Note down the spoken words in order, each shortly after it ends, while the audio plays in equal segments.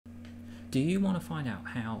Do you want to find out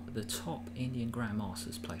how the top Indian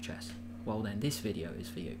Grandmasters play chess? Well then, this video is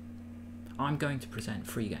for you. I'm going to present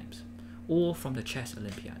 3 games, all from the Chess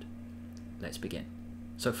Olympiad. Let's begin.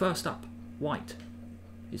 So first up, white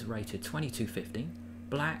is rated 2215,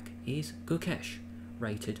 black is Gukesh,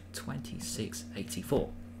 rated 2684.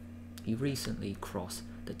 He recently crossed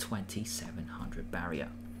the 2700 barrier.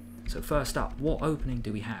 So first up, what opening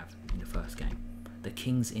do we have in the first game? The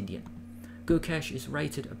King's Indian. Gukesh is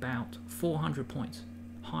rated about 400 points,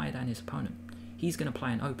 higher than his opponent. He's going to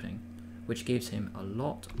play an opening, which gives him a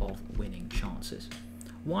lot of winning chances.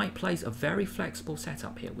 White plays a very flexible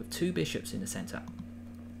setup here with 2 bishops in the center.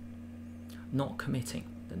 Not committing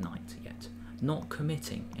the knight yet. Not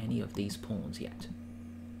committing any of these pawns yet.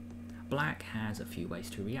 Black has a few ways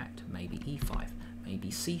to react. Maybe e5, maybe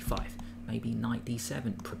c5, maybe knight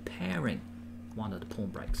d7, preparing one of the pawn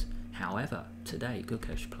breaks. However, today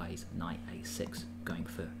Gukesh plays knight a6, going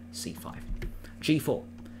for c5. g4.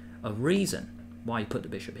 A reason why you put the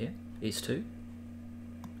bishop here is to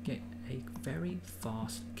get a very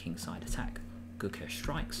fast kingside attack. Gukesh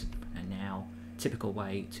strikes, and now typical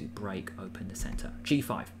way to break open the center.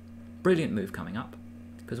 g5. Brilliant move coming up,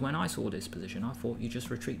 because when I saw this position I thought you just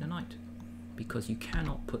retreat the knight, because you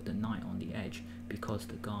cannot put the knight on the edge because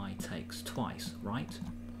the guy takes twice, right?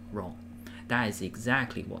 Wrong. That is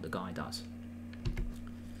exactly what the guy does.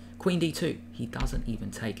 Queen d2, he doesn't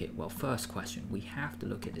even take it. Well, first question, we have to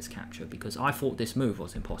look at this capture because I thought this move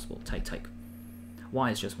was impossible. Take, take. White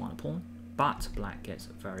has just won a pawn, but black gets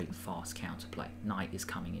a very fast counterplay. Knight is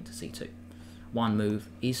coming into c2. One move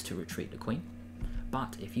is to retreat the queen,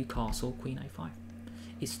 but if you castle queen a5,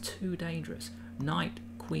 it's too dangerous. Knight,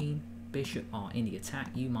 queen, bishop are in the attack.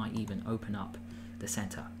 You might even open up the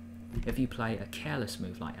center. If you play a careless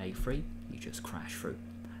move like a3, you just crash through.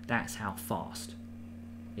 That's how fast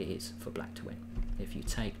it is for black to win. If you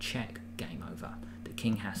take check, game over. The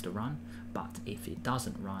king has to run, but if it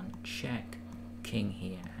doesn't run, check, king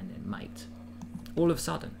here, and then mate. All of a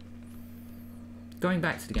sudden, going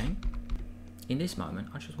back to the game, in this moment,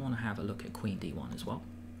 I just want to have a look at queen d1 as well.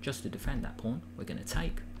 Just to defend that pawn, we're going to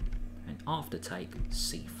take, and after take,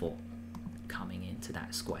 c4, coming into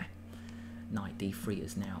that square. Knight d3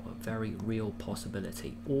 is now a very real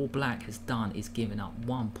possibility. All black has done is given up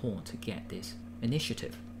 1 pawn to get this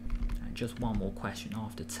initiative. And just one more question.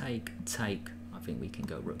 After take, take, I think we can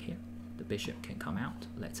go rook here. The bishop can come out.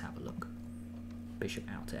 Let's have a look. Bishop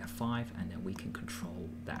out to f5, and then we can control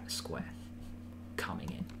that square coming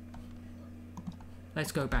in.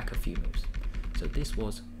 Let's go back a few moves. So this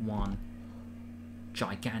was one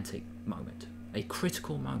gigantic moment, a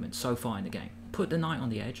critical moment so far in the game. Put the knight on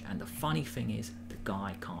the edge, and the funny thing is the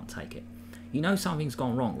guy can't take it. You know something's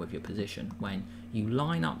gone wrong with your position when you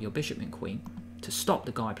line up your bishop and queen to stop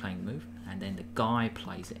the guy playing the move, and then the guy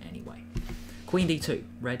plays it anyway. Queen d2,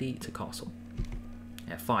 ready to castle.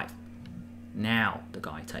 f5. Now the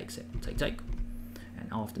guy takes it. Take, take. And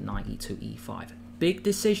after knight e2, e5. Big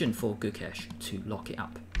decision for Gukesh to lock it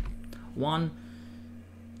up. One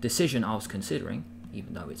decision I was considering,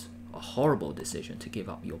 even though it's a horrible decision to give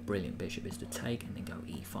up your brilliant bishop, is to take and then go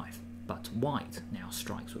e5. But white now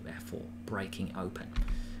strikes with f4, breaking open.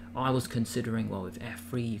 I was considering, well, with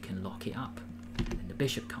f3 you can lock it up. And the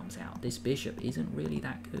bishop comes out. This bishop isn't really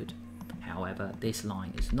that good. However, this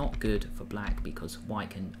line is not good for black because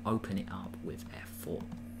white can open it up with f4.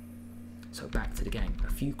 So back to the game.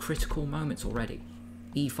 A few critical moments already.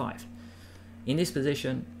 e5. In this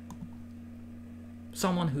position,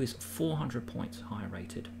 someone who is 400 points higher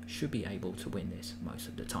rated should be able to win this most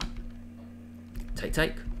of the time. Take,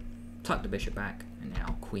 take. Tuck the bishop back, and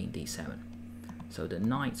now queen d7. So the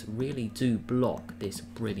knights really do block this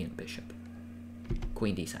brilliant bishop.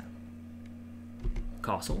 Queen d7.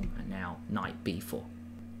 Castle, and now knight b4.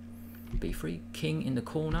 b3, king in the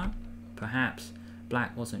corner. Perhaps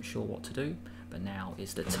black wasn't sure what to do, but now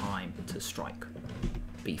is the time to strike.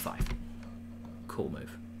 b5. Cool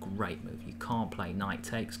move. Great move. You can't play knight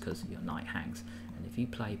takes because your knight hangs. And if you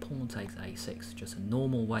play pawn takes a6, just a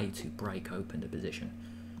normal way to break open the position.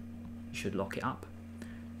 You should lock it up.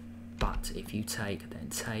 But if you take, then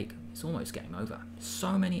take, it's almost game over.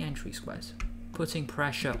 So many entry squares, putting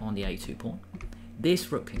pressure on the a2 pawn.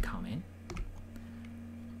 This rook can come in.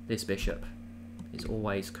 This bishop is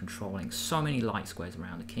always controlling so many light squares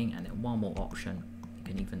around the king, and then one more option, you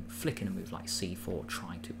can even flick in a move like c4,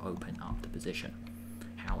 trying to open up the position.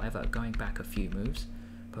 However, going back a few moves,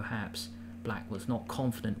 perhaps black was not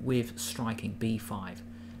confident with striking b5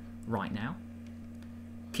 right now.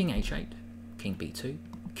 King h8, king b2,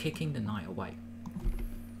 kicking the knight away.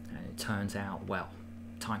 And it turns out, well,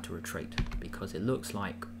 time to retreat, because it looks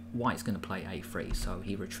like white's going to play a3, so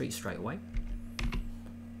he retreats straight away.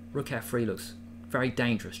 Rook f3 looks very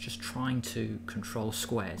dangerous, just trying to control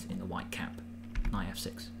squares in the white camp. Knight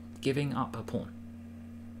f6, giving up a pawn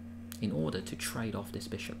in order to trade off this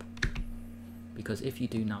bishop. Because if you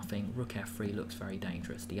do nothing, rook f3 looks very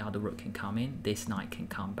dangerous. The other rook can come in, this knight can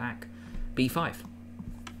come back. b5.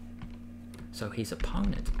 So his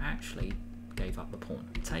opponent actually gave up the pawn.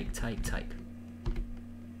 Take, take, take.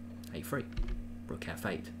 a3. Rook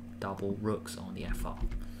f8. Double rooks on the f file.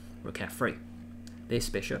 Rook f3. This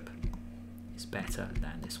bishop is better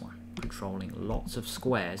than this one, controlling lots of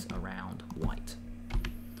squares around white.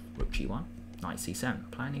 Rook g1. Knight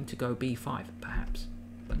c7. Planning to go b5, perhaps.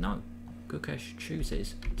 But no. Gukesh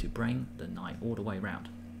chooses to bring the knight all the way round,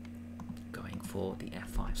 going for the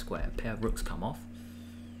f5 square. A pair of rooks come off.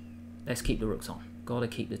 Let's keep the rooks on. Gotta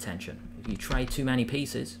keep the tension. If you trade too many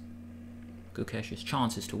pieces, Gukesh's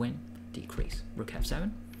chances to win decrease. Rook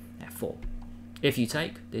f7, f4. If you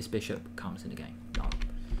take, this bishop comes in the game. No.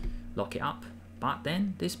 Lock it up, but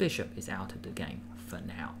then this bishop is out of the game for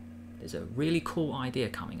now. There's a really cool idea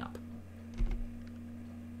coming up.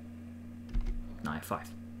 Knight f5.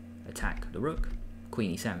 Attack the rook.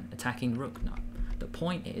 Queen e7. Attacking the rook? No. The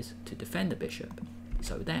point is to defend the bishop.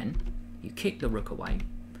 So then you kick the rook away,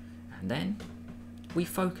 and then we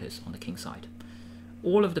focus on the king side.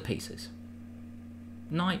 All of the pieces,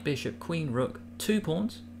 knight, bishop, queen, rook, 2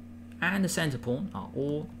 pawns, and the center pawn are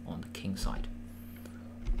all on the king side.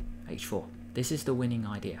 h4. This is the winning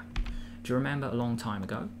idea. Do you remember a long time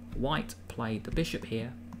ago? White played the bishop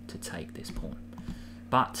here to take this pawn.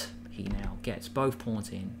 But he now gets both pawns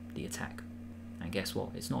in the attack. And guess what?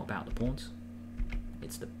 It's not about the pawns.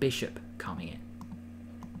 It's the bishop coming in.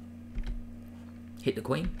 Hit the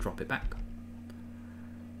queen, drop it back.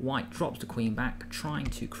 White drops the queen back, trying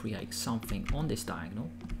to create something on this diagonal,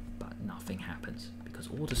 but nothing happens because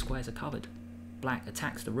all the squares are covered. Black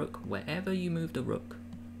attacks the rook. Wherever you move the rook,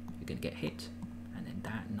 you're going to get hit, and then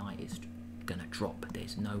that knight is going to drop.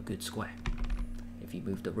 There's no good square. If you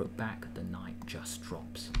move the rook back, the knight just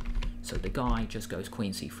drops. So the guy just goes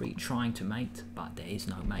queen c3, trying to mate, but there is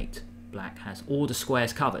no mate. Black has all the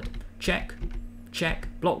squares covered. Check, check,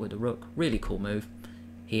 block with the rook. Really cool move.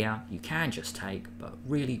 Here you can just take, but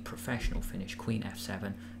really professional finish. Queen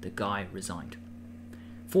f7, the guy resigned.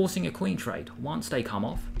 Forcing a queen trade. Once they come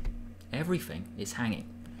off, everything is hanging.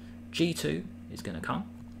 g2 is going to come.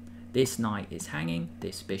 This knight is hanging,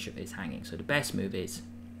 this bishop is hanging. So the best move is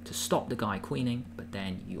to stop the guy queening, but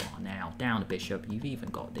then you are now down a bishop. You've even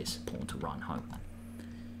got this pawn to run home.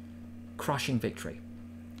 Crushing victory.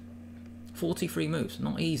 43 moves,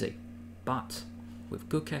 not easy, but with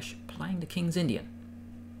Gukesh playing the King's Indian,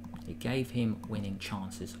 it gave him winning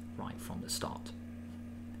chances right from the start.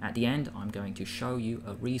 At the end, I'm going to show you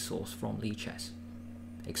a resource from lichess,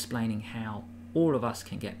 explaining how all of us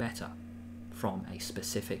can get better from a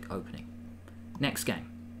specific opening. Next game,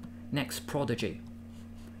 next prodigy,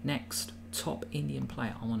 next top Indian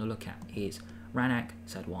player I want to look at is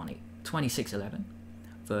Sadhwani, 2611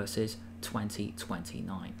 versus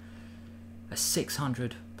 2029. A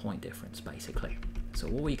 600-point difference, basically. So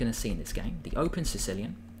what we're going to see in this game, the open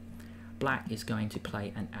Sicilian, Black is going to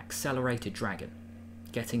play an accelerated dragon,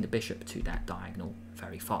 getting the bishop to that diagonal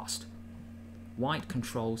very fast. White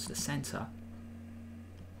controls the center,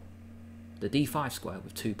 the d5 square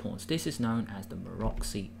with 2 pawns. This is known as the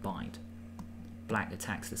Maroczy bind. Black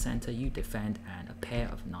attacks the center, you defend, and a pair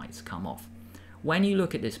of knights come off. When you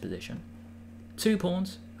look at this position, 2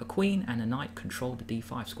 pawns, a queen and a knight control the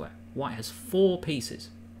d5 square. White has 4 pieces,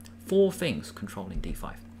 4 things controlling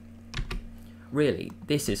d5. Really,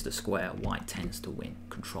 this is the square White tends to win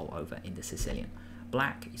control over in the Sicilian.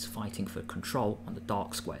 Black is fighting for control on the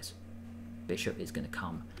dark squares. Bishop is going to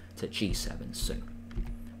come to g7 soon.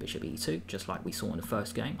 Bishop e2, just like we saw in the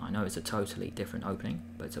first game. I know it's a totally different opening,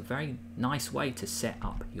 but it's a very nice way to set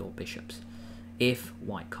up your bishops. If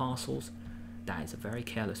White castles, that is a very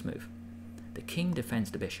careless move. The king defends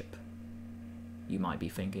the bishop. You might be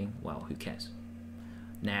thinking, well, who cares?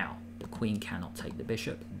 Now, the queen cannot take the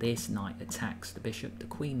bishop. This knight attacks the bishop. The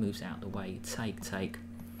queen moves out the way. Take, take.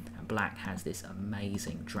 And Black has this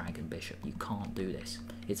amazing dragon bishop. You can't do this.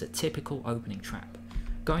 It's a typical opening trap.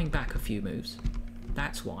 Going back a few moves,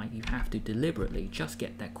 that's why you have to deliberately just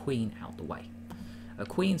get that queen out the way. A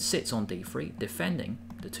queen sits on d3, defending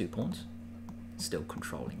the 2 pawns, still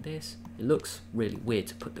controlling this. It looks really weird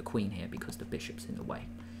to put the queen here because the bishop's in the way.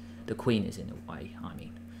 The queen is in the way, I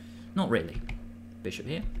mean. Not really. Bishop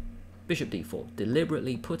here, bishop d4,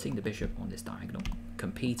 deliberately putting the bishop on this diagonal,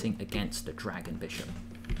 competing against the dragon bishop.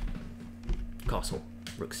 Castle,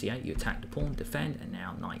 rook c8, you attack the pawn, defend, and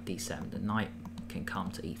now knight d7. The knight can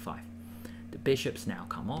come to e5. The bishops now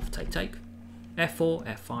come off, take. f4,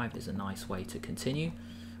 f5 is a nice way to continue,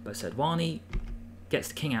 but Sadhwani gets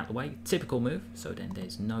the king out of the way, typical move, so then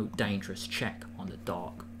there's no dangerous check on the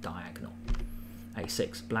dark diagonal.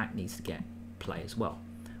 a6, black needs to get play as well.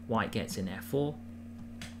 White gets in f4,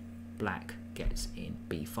 black gets in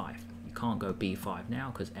b5. You can't go b5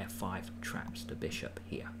 now because f5 traps the bishop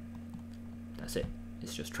here. That's it,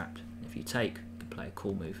 it's just trapped. If you take, you can play a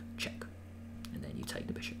cool move, check, and then you take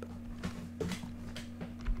the bishop.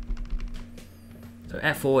 So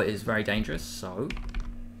f4 is very dangerous, so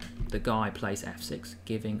the guy plays f6,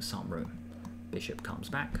 giving some room. Bishop comes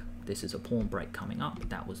back. This is a pawn break coming up.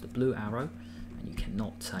 That was the blue arrow, and you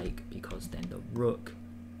cannot take because then the rook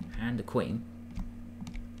and the queen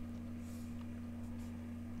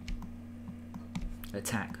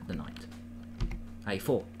attack the knight.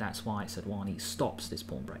 a4, that's why Sadhwani stops this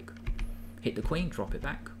pawn break. Hit the queen, drop it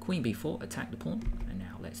back. Queen b4, attack the pawn, and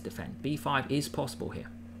now let's defend. b5 is possible here.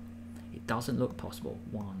 It doesn't look possible.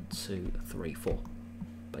 1, 2, 3, 4.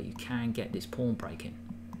 But you can get this pawn break in.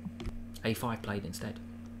 a5 played instead,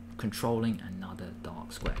 controlling another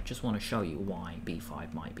dark square. Just want to show you why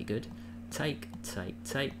b5 might be good. Take,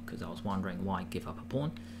 because I was wondering why give up a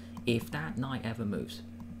pawn. If that knight ever moves,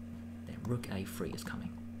 then rook a3 is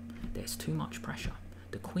coming. There's too much pressure.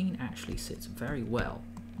 The queen actually sits very well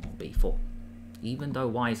on b4. Even though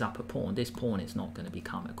white is up a pawn, this pawn is not going to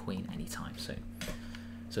become a queen anytime soon.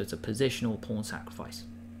 So it's a positional pawn sacrifice.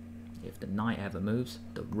 If the knight ever moves,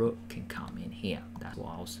 the rook can come in here. That's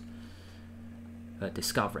what I was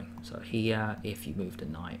discovering. So here, if you move the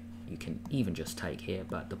knight, you can even just take here,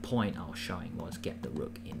 but the point I was showing was get the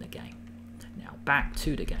rook in the game. Now back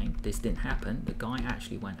to the game. This didn't happen. The guy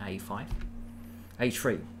actually went a5.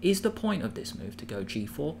 h3. Is the point of this move to go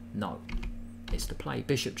g4? No. It's to play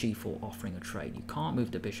bishop g4, offering a trade. You can't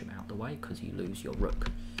move the bishop out the way because you lose your rook.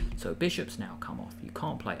 So bishops now come off. You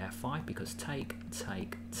can't play f5 because take.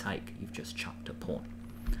 You've just chucked a pawn.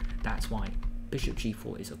 That's why bishop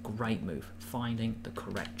g4 is a great move, finding the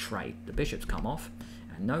correct trade. The bishops come off,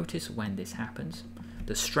 and notice when this happens,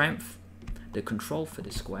 the strength, the control for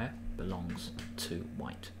the square belongs to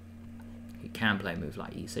white. You can play a move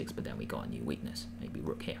like e6, but then we got a new weakness. Maybe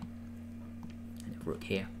rook here. And if rook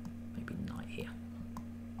here, maybe knight here.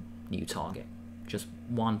 New target. Just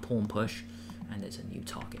one pawn push, and there's a new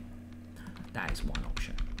target. That is one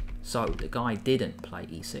option. So the guy didn't play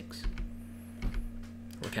e6.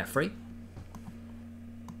 Rook f3.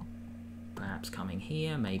 Perhaps coming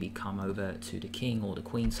here, maybe come over to the king or the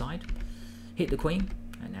queen side. Hit the queen,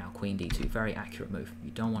 and now queen d2. Very accurate move.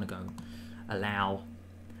 You don't want to go allow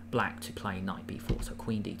black to play knight b4. So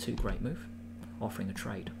queen d2, great move. Offering a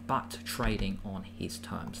trade, but trading on his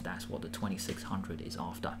terms. That's what the 2600 is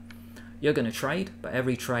after. You're going to trade, but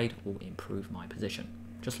every trade will improve my position.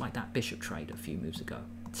 Just like that bishop trade a few moves ago.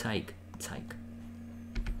 Take.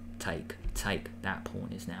 That pawn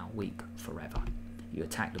is now weak forever. You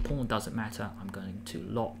attack the pawn, doesn't matter. I'm going to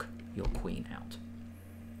lock your queen out.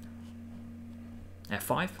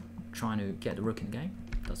 f5, trying to get the rook in the game.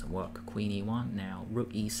 Doesn't work. Queen e1. Now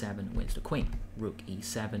rook e7 wins the queen. Rook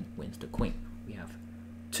e7 wins the queen. We have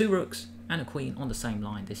two rooks and a queen on the same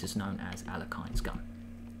line. This is known as Alekhine's gun.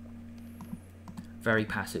 Very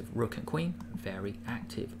passive rook and queen. Very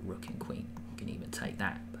active rook and queen. You can even take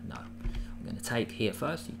that, but no. I'm going to take here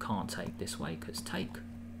first. You can't take this way because take.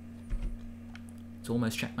 It's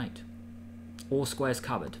almost checkmate. All squares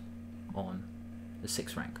covered on the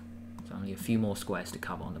 6th rank. So only a few more squares to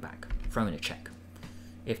cover on the back. Throw in a check.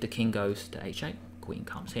 If the king goes to h8, queen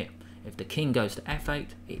comes here. If the king goes to f8,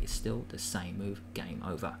 it is still the same move, game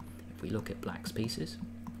over. If we look at black's pieces,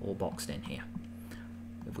 all boxed in here.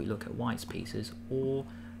 If we look at white's pieces, all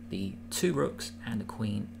the two rooks and the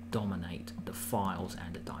queen dominate the files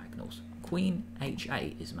and the diagonals. Queen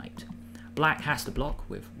h8 is mate. Black has to block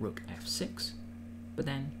with rook f6, but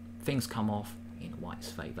then things come off in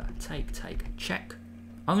white's favour. Take, check.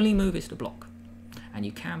 Only move is to block. And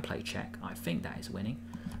you can play check. I think that is winning,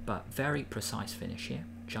 but very precise finish here,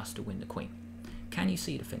 just to win the queen. Can you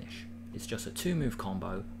see the finish? It's just a 2-move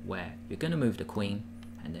combo where you're going to move the queen,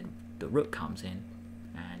 and then the rook comes in,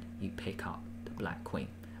 and you pick up the black queen.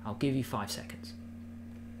 I'll give you 5 seconds.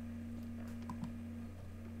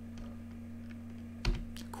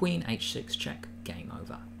 Queen h6 check, game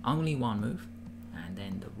over. Only one move, and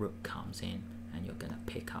then the rook comes in, and you're going to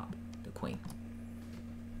pick up the queen.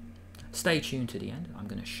 Stay tuned to the end. I'm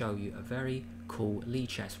going to show you a very cool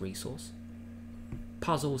lichess resource.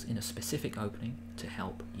 Puzzles in a specific opening to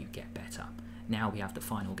help you get better. Now we have the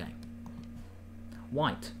final game.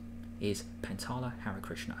 White is Pentala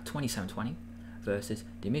Harikrishna 2720 versus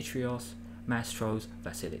Dimitrios Mastros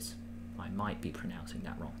Vasilis. I might be pronouncing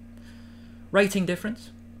that wrong. Rating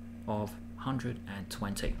difference of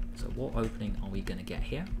 120. So what opening are we going to get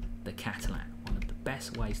here? The Catalan, one of the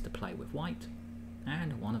best ways to play with white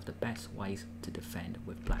and one of the best ways to defend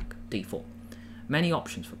with black. D4. Many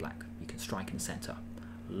options for black. You can strike in center.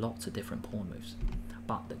 Lots of different pawn moves.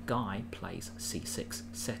 But the guy plays C6,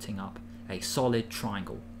 setting up a solid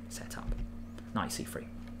triangle setup. Knight C3.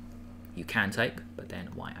 You can take, but then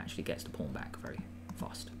white actually gets the pawn back very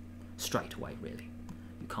fast. Straight away, really.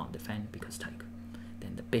 You can't defend because take.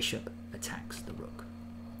 Then the bishop attacks the rook.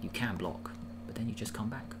 You can block, but then you just come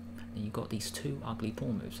back. Then you've got these two ugly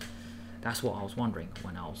pawn moves. That's what I was wondering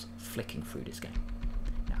when I was flicking through this game.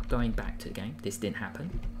 Now, going back to the game, this didn't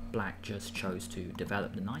happen. Black just chose to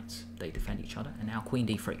develop the knights. They defend each other, and now queen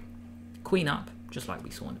d3. Queen up, just like we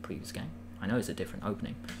saw in the previous game. I know it's a different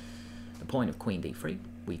opening. The point of queen d3,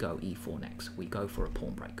 we go e4 next. We go for a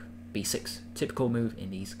pawn break. b6, typical move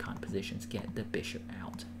in these kind of positions. Get the bishop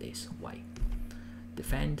out this way.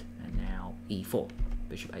 Defend, and now e4,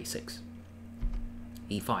 bishop a6.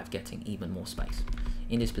 e5, getting even more space.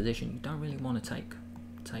 In this position, you don't really want to take.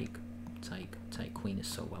 Queen is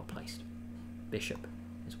so well placed. Bishop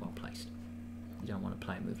is well placed. You don't want to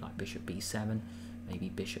play a move like bishop b7, maybe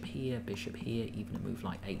bishop here, even a move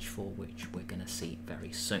like h4, which we're going to see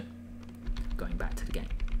very soon. Going back to the game.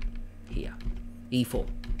 Here, e4,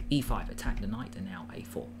 e5, attack the knight, and now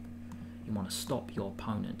a4. You want to stop your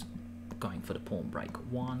opponent going for the pawn break.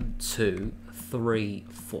 1, 2, 3,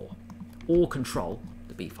 4. Or control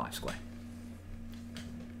the b5 square.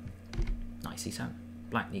 Knight c7.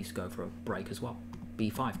 Black needs to go for a break as well.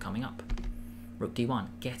 b5 coming up. Rook d1,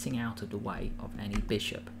 getting out of the way of any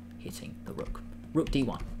bishop hitting the rook. Rook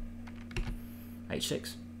d1.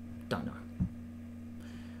 h6. Don't know.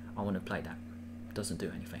 I wouldn't have played that. Doesn't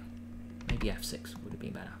do anything. Maybe f6 would have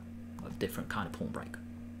been better. A different kind of pawn break.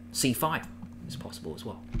 c5 is possible as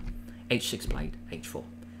well. h6 played, h4.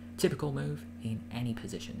 Typical move in any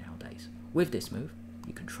position nowadays. With this move,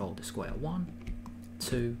 you control the square 1,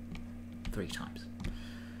 2, 3 times.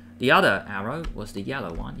 The other arrow was the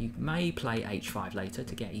yellow one. You may play h5 later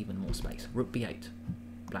to get even more space. Rook b8.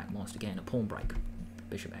 Black wants to get in a pawn break.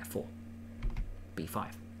 Bishop f4.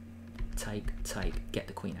 b5. Take, get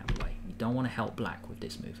the queen out of the way. You don't want to help black with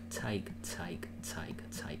this move. Take.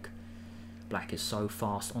 Black is so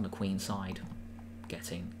fast on the queen side,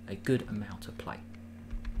 getting a good amount of play.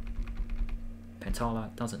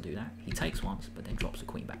 Pentala doesn't do that. He takes once, but then drops the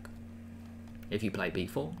queen back. If you play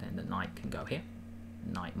b4, then the knight can go here.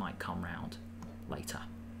 Knight might come round later.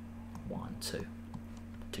 1, 2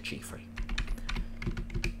 to g3.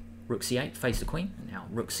 Rook c8, face the queen, and now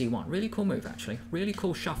rook c1. Really cool move, actually. Really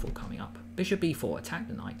cool shuffle coming up. Bishop b4, attack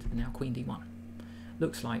the knight, and now queen d1.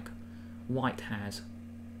 Looks like white has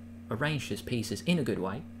arranged his pieces in a good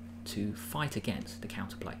way to fight against the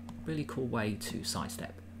counterplay. Really cool way to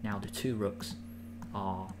sidestep. Now the two rooks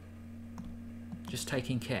are just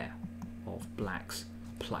taking care of black's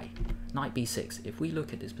play. Knight b6. If we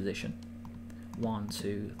look at this position, 1,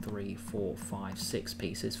 2, 3, 4, 5, 6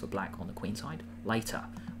 pieces for black on the queen side. Later,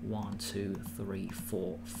 1, 2, 3,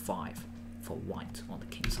 4, 5 for white on the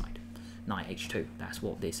king side. Knight h2. That's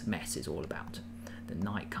what this mess is all about. The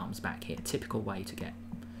knight comes back here. Typical way to get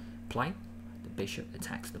play. The bishop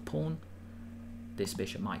attacks the pawn. This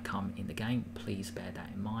bishop might come in the game. Please bear that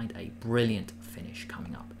in mind. A brilliant finish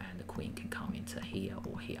coming up, and the queen can come into here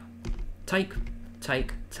or here. Take.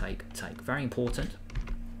 Very important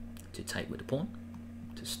to take with the pawn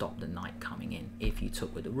to stop the knight coming in. If you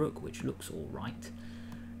took with the rook, which looks all right,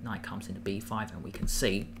 knight comes into b5, and we can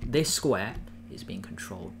see this square is being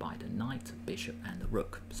controlled by the knight, bishop, and the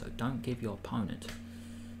rook. So don't give your opponent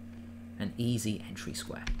an easy entry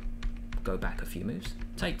square. Go back a few moves.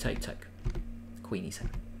 Take. Queen e7.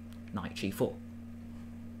 Knight g4.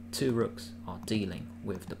 Two rooks are dealing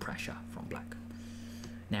with the pressure from black.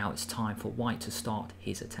 Now it's time for white to start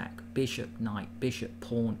his attack. Bishop, knight, bishop,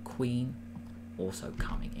 pawn, queen also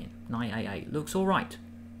coming in. Knight a8 looks all right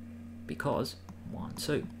because 1,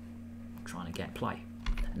 2, trying to get play.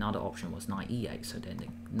 Another option was knight e8, so then the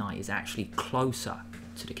knight is actually closer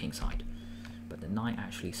to the king side, but the knight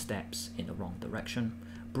actually steps in the wrong direction.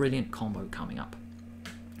 Brilliant combo coming up.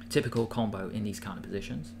 Typical combo in these kind of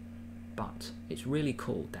positions, but it's really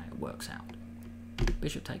cool that it works out.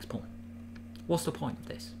 Bishop takes pawn. What's the point of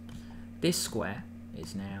this? This square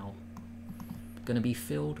is now going to be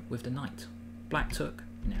filled with the knight. Black took,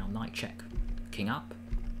 now knight check. King up,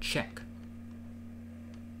 check.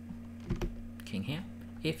 King here.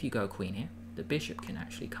 If you go queen here, the bishop can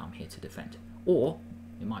actually come here to defend. Or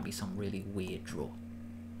it might be some really weird draw.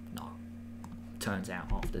 No. Turns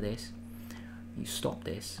out after this, you stop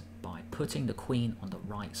this by putting the queen on the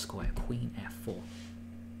right square, queen f4.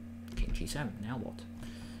 King g7, now what?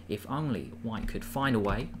 If only white could find a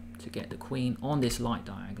way to get the queen on this light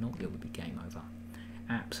diagonal, it would be game over.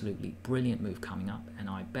 Absolutely brilliant move coming up, and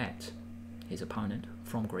I bet his opponent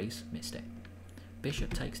from Greece missed it.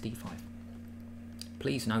 Bishop takes d5.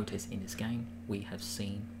 Please notice in this game we have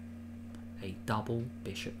seen a double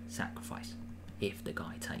bishop sacrifice if the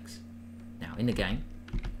guy takes. Now in the game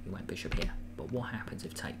you went bishop here, but what happens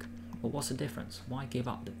if take? Well, what's the difference? Why give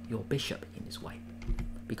up your bishop in this way?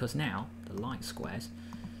 Because now the light squares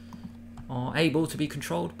are able to be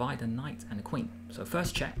controlled by the knight and the queen. So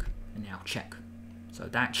first check and now check. So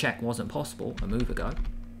that check wasn't possible a move ago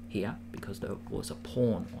here because there was a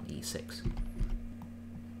pawn on e6.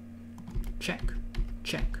 Check,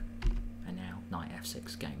 check, and now knight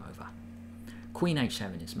f6, game over. Queen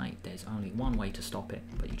h7 is mate. There's only one way to stop it,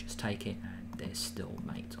 but you just take it and there's still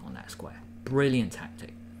mate on that square. Brilliant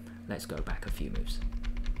tactic. Let's go back a few moves.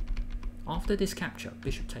 After this capture,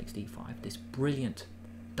 bishop takes d5, this brilliant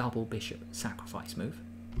double bishop sacrifice move,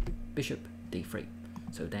 bishop d3.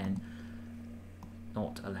 So then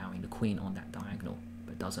not allowing the queen on that diagonal,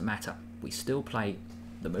 but doesn't matter. We still play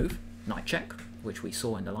the move, knight check, which we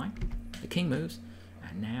saw in the line. The king moves,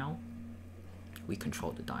 and now we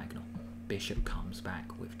control the diagonal. Bishop comes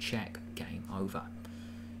back with check, game over.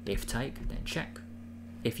 If take, then check.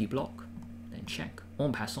 If you block, then check.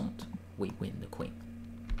 En passant, we win the queen.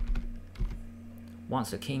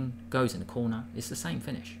 Once the king goes in the corner, it's the same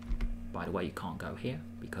finish. By the way, you can't go here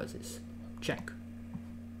because it's check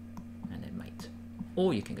and then mate.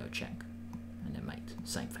 Or you can go check and then mate,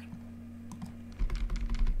 same thing.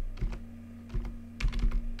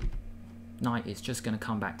 Knight is just going to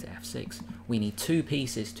come back to f6. We need two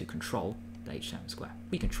pieces to control the h7 square.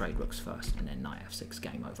 We can trade rooks first and then knight f6,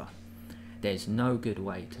 game over. There's no good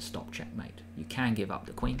way to stop checkmate. You can give up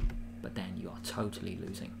the queen, but then you are totally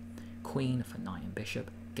losing. Queen for knight and bishop,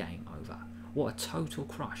 game over. What a total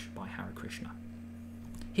crush by Harikrishna.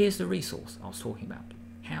 Here's the resource I was talking about.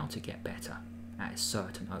 How to get better at a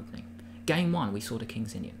certain opening. Game 1, we saw the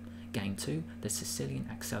King's Indian. Game 2, the Sicilian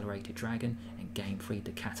Accelerated Dragon. And Game 3,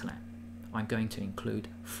 the Catalan. I'm going to include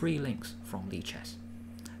 3 links from lichess.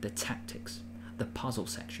 The tactics, the puzzle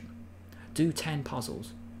section. Do 10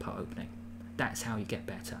 puzzles per opening. That's how you get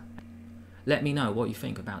better. Let me know what you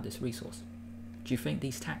think about this resource. Do you think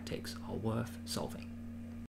these tactics are worth solving?